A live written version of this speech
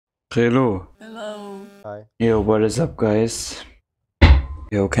Hello. Hello. Hi. Yo, what is up, guys?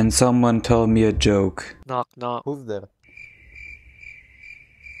 Yo, can someone tell me a joke? Knock knock. Who's there?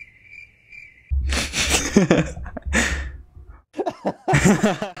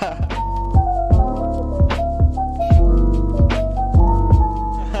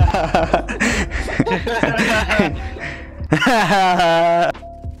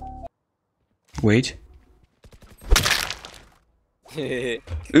 Wait.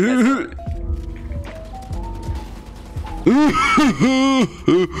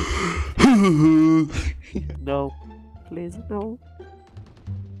 No. Please no.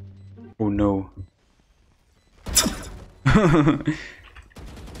 Oh no.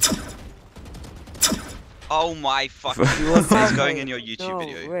 Oh my fucking god, it's going in your YouTube No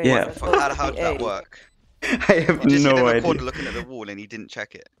video. way. Yeah. What the fuck? How did that work? I have You just hit no the recorder idea. looking at the wall and he didn't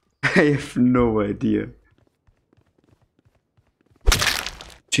check it. I have no idea.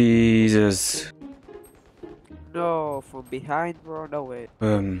 Jesus. No, from behind, bro. No way.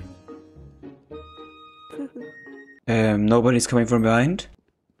 Nobody's coming from behind?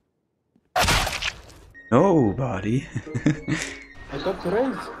 Nobody. I got the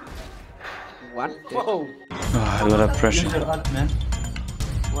raise. One. Whoa. Ah, a lot of pressure. Use your ult, man.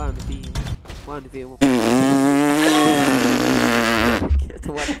 1v. 1v. Get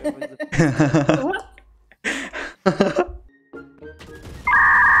one.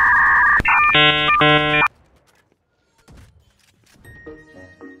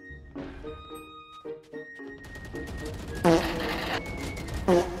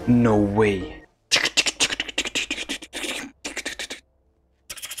 No way.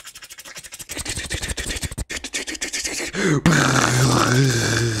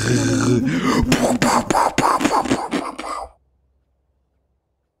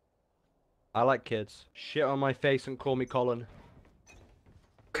 I like kids. Shit on my face and call me Colin.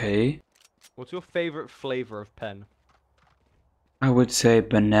 Okay. What's your favorite flavor of pen? I would say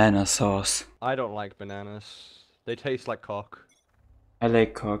banana sauce. I don't like bananas. They taste like cock. I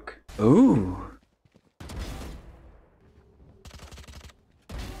like cock. Ooh.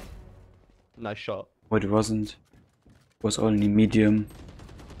 Nice shot. What it wasn't. It was only medium.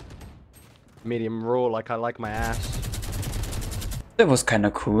 Medium raw like I like my ass. That was kinda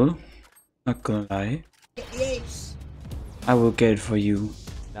cool. Not gonna lie. I will get it for you.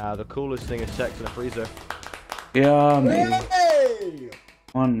 Nah, the coolest thing is sex in a freezer. Yeah, man.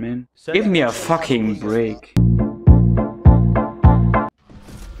 Come on, man. Give me a fucking break.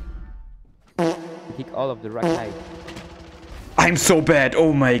 Kick all of the right side. I'm so bad.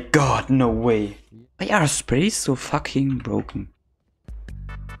 Oh my god, no way. Why are sprays so fucking broken?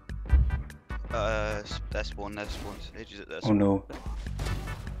 That's one. Ages at this. Oh no.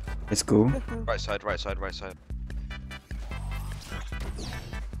 Let's go. Right side, right side, right side.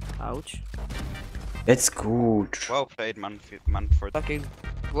 Ouch. Let's go. Well played, Manfred. Fucking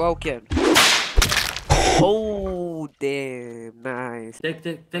broken. Oh damn, nice. Take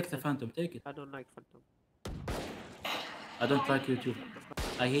the phantom. Take it. I don't like phantom. I don't like you too.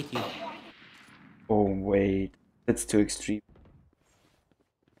 I hate you. Oh wait. That's too extreme.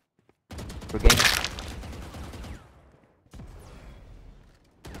 Again.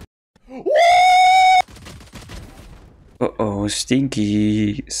 Uh-oh,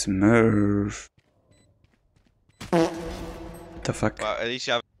 stinky Smurf. What the fuck? Well, at least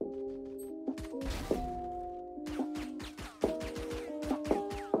you have.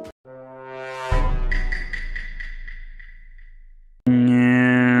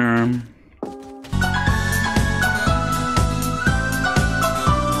 Yeah.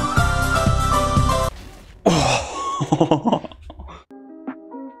 Oh.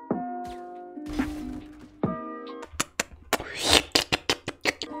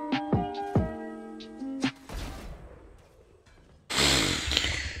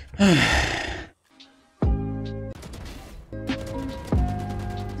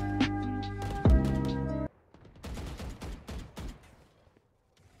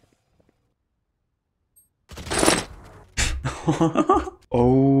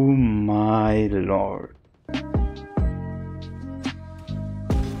 Oh my lord.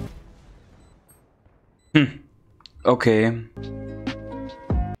 Okay.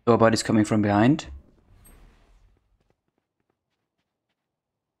 Nobody's coming from behind.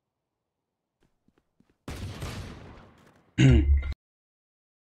 Mate,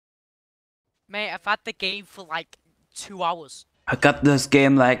 I've had the game for like 2 hours. I got this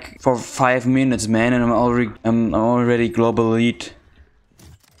game like for 5 minutes, man, and I'm already global elite.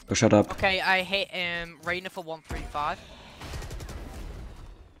 Oh, shut up. Okay, I hit Reina for 135.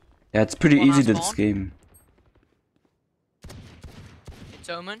 Yeah, it's pretty One easy last this one. game.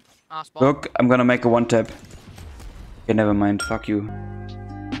 Toman, ask ball. Look, I'm gonna make a one tap. Okay, never mind. Fuck you.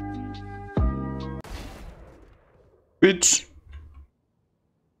 Bitch.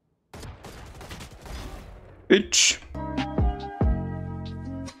 Bitch.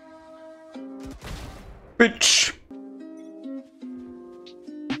 Bitch.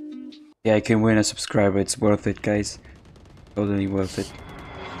 Yeah, I can win a subscriber. It's worth it, guys. Totally worth it.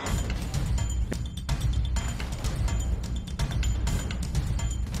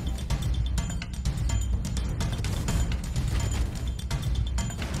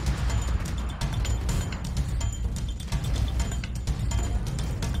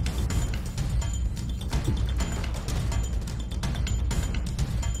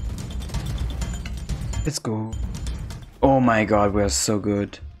 Let's go. Oh my god, we are so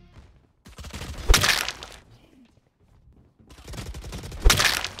good.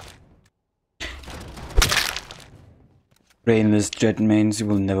 Brainless jet mains, you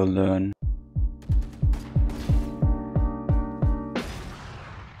will never learn.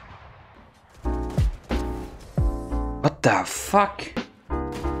 What the fuck?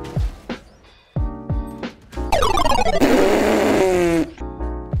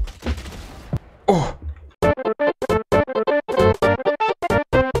 Oh!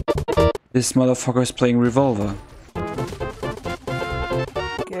 This motherfucker is playing revolver.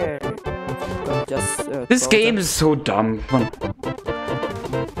 Okay. But just, This throw game them. is so dumb. Come on.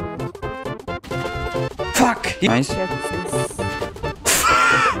 Fuck! Nice. Check this.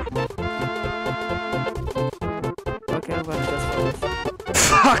 Okay, I'm gonna just throw this.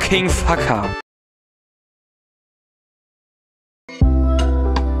 Fucking fucker.